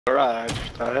Garage,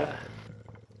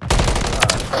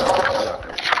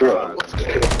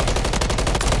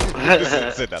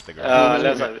 Sit out the garage.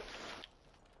 let's have it.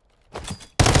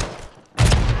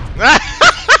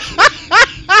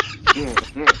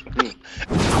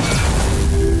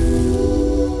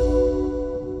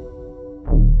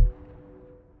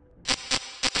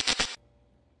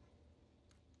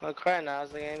 Well, crap, now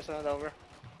the game's not over.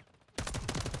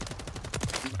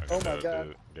 Oh my god.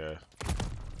 Dude. Yeah.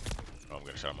 Oh, I'm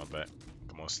gonna shot my back.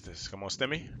 Come on,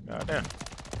 Stimmy. God damn.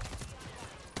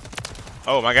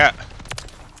 Oh my god.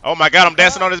 Oh my god, I'm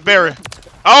dancing on this berry.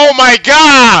 Oh my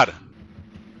god!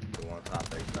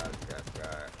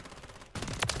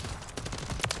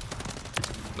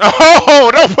 Oh,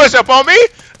 don't push up on me!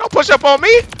 Don't push up on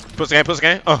me! Push the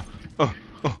game.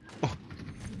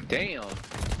 Damn.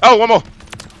 Oh, one more.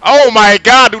 Oh my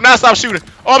god, do not stop shooting.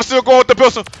 Oh, I'm still going with the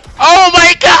pistol. Oh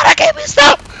my god, I can't be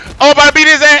stopped. Oh, I'm about to beat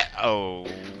his ass. Oh.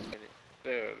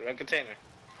 Dude, run container.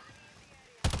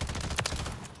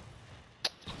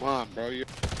 Come on, bro.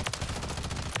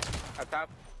 I thought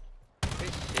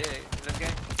this shit. This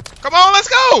game. Come on, let's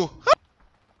go.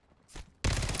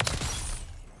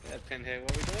 That pinhead,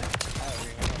 what we doing? I don't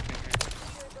even know pinhead.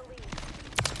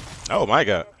 Oh my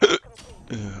god.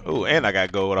 Oh, and I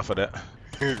got gold off of that.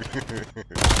 We've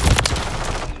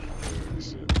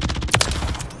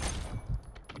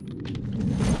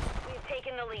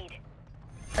taken the lead.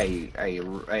 Hey,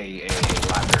 library.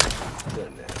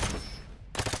 Goodness.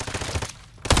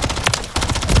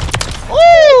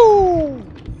 Woo!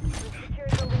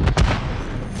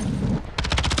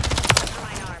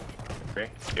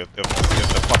 If the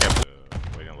fucking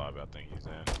waiting lobby, I think he's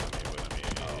in. I mean,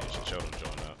 it should show him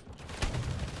showing up.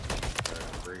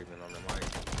 Breathing on the mic.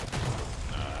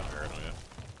 Nah, I haven't heard him yet.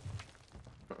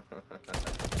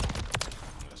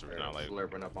 That's really not like.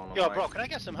 Slurping up on the Yo, mic. bro, can I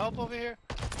get some help over here?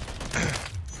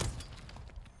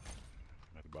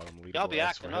 Y'all be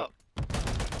acting up.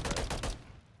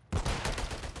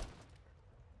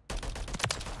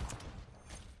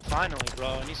 Finally, bro,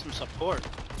 I need some support.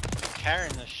 I'm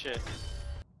carrying this shit.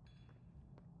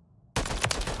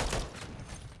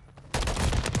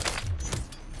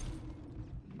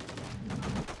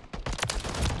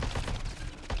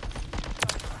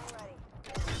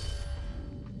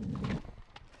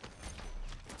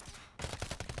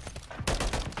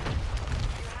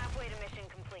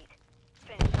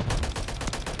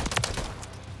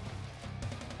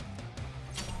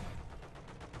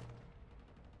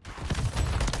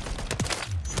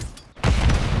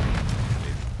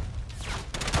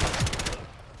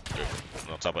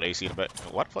 Top of the AC in the back.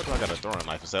 Why the fuck do I got a throwing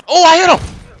knife instead? Oh, I hit him!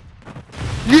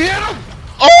 You hit him!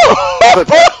 Oh!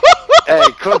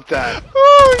 Hey, cook that.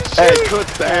 Oh, shit. Hey, cook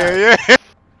that.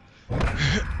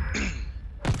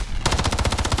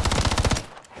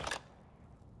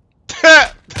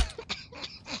 Yeah.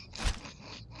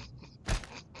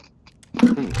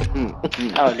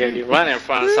 Oh, dude, you run in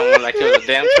front of someone like it was a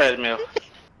damn treadmill.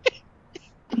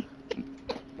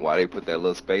 Why they put that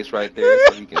little space right there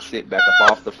so you can sit back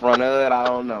up off the front of it, I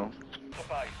don't know.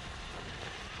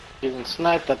 You can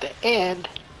snipe at the end.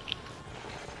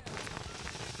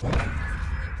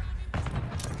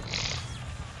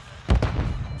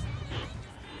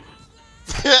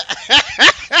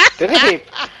 Did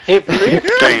he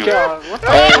pre-pick y'all?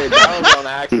 Hey, that was on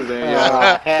accident,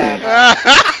 y'all.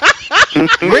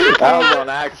 That was on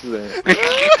accident.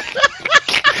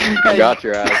 I got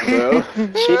your ass, bro.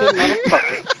 She didn't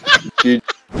motherfucker.